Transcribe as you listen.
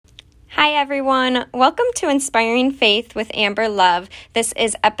Hi, everyone. Welcome to Inspiring Faith with Amber Love. This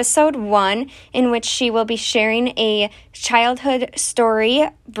is episode 1, in which she will be sharing a childhood story,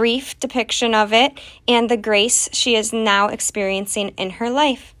 brief depiction of it, and the grace she is now experiencing in her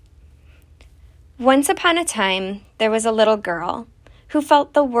life. Once upon a time, there was a little girl who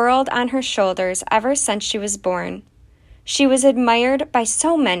felt the world on her shoulders ever since she was born. She was admired by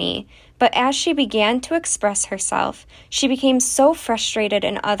so many, but as she began to express herself, she became so frustrated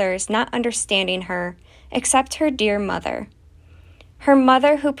in others not understanding her, except her dear mother. Her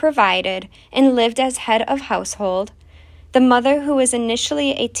mother who provided and lived as head of household, the mother who was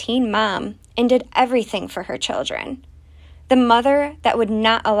initially a teen mom and did everything for her children, the mother that would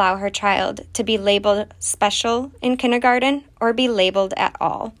not allow her child to be labeled special in kindergarten or be labeled at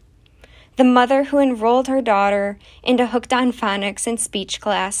all. The mother who enrolled her daughter into Hooked on Phonics and speech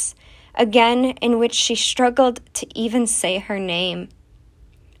class, again in which she struggled to even say her name.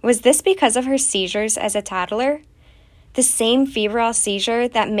 Was this because of her seizures as a toddler? The same febrile seizure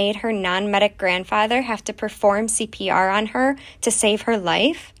that made her non-medic grandfather have to perform CPR on her to save her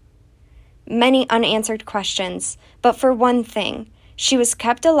life? Many unanswered questions, but for one thing, she was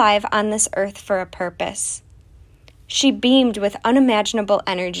kept alive on this earth for a purpose. She beamed with unimaginable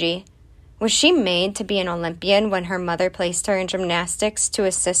energy. Was she made to be an Olympian when her mother placed her in gymnastics to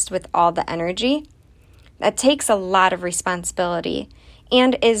assist with all the energy? That takes a lot of responsibility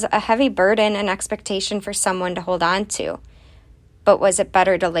and is a heavy burden and expectation for someone to hold on to. But was it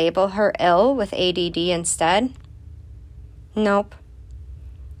better to label her ill with ADD instead? Nope.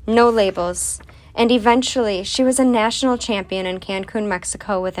 No labels. And eventually, she was a national champion in Cancun,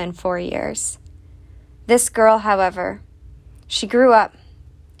 Mexico within 4 years. This girl, however, she grew up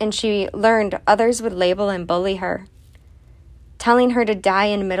and she learned others would label and bully her, telling her to die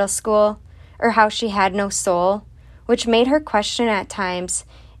in middle school or how she had no soul, which made her question at times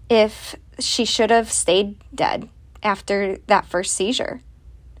if she should have stayed dead after that first seizure.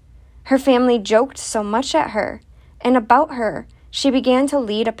 Her family joked so much at her and about her, she began to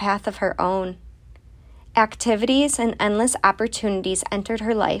lead a path of her own. Activities and endless opportunities entered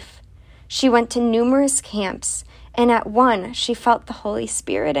her life. She went to numerous camps, and at one, she felt the Holy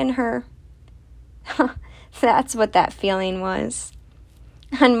Spirit in her. That's what that feeling was.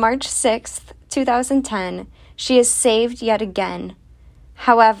 On March 6th, 2010, she is saved yet again.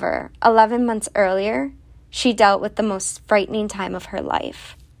 However, 11 months earlier, she dealt with the most frightening time of her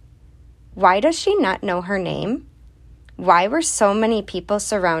life. Why does she not know her name? Why were so many people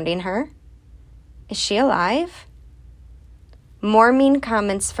surrounding her? Is she alive? More mean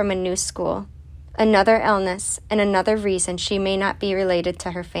comments from a new school. Another illness, and another reason she may not be related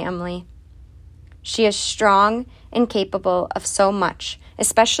to her family. She is strong and capable of so much,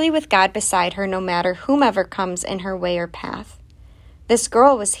 especially with God beside her no matter whomever comes in her way or path. This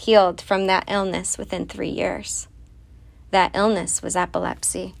girl was healed from that illness within 3 years. That illness was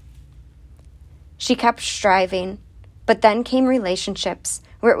epilepsy. She kept striving, but then came relationships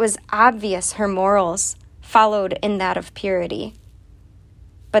where it was obvious her morals followed in that of purity.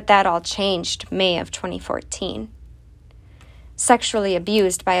 But that all changed May of 2014. Sexually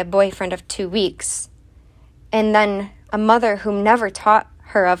abused by a boyfriend of 2 weeks, and then a mother whom never taught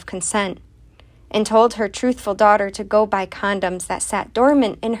her of consent and told her truthful daughter to go buy condoms that sat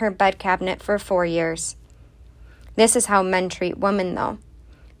dormant in her bed cabinet for 4 years. This is how men treat women, though.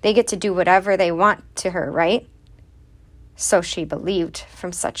 They get to do whatever they want to her, right? So she believed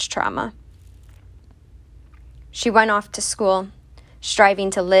from such trauma. She went off to school, striving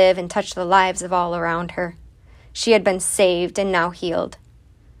to live and touch the lives of all around her. She had been saved and now healed.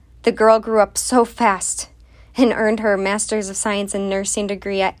 The girl grew up so fast and earned her Master's of Science in Nursing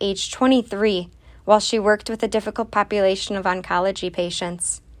degree at age 23 while she worked with a difficult population of oncology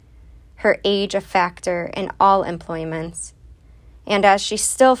patients. Her age a factor in all employments. And as she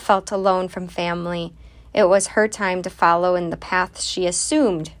still felt alone from family, it was her time to follow in the path she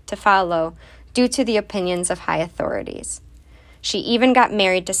assumed to follow due to the opinions of high authorities. She even got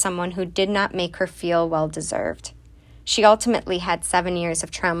married to someone who did not make her feel well-deserved. She ultimately had 7 years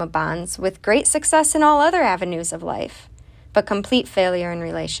of trauma bonds with great success in all other avenues of life, but complete failure in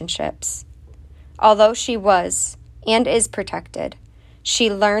relationships. Although she was and is protected,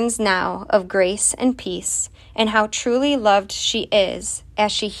 she learns now of grace and peace and how truly loved she is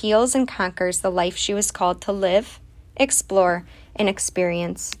as she heals and conquers the life she was called to live, explore, and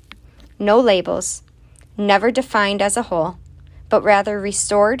experience. No labels, never defined as a whole, but rather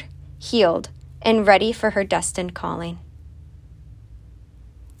restored, healed, and ready for her destined calling.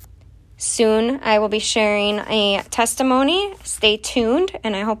 Soon I will be sharing a testimony. Stay tuned,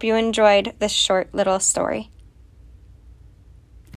 and I hope you enjoyed this short little story.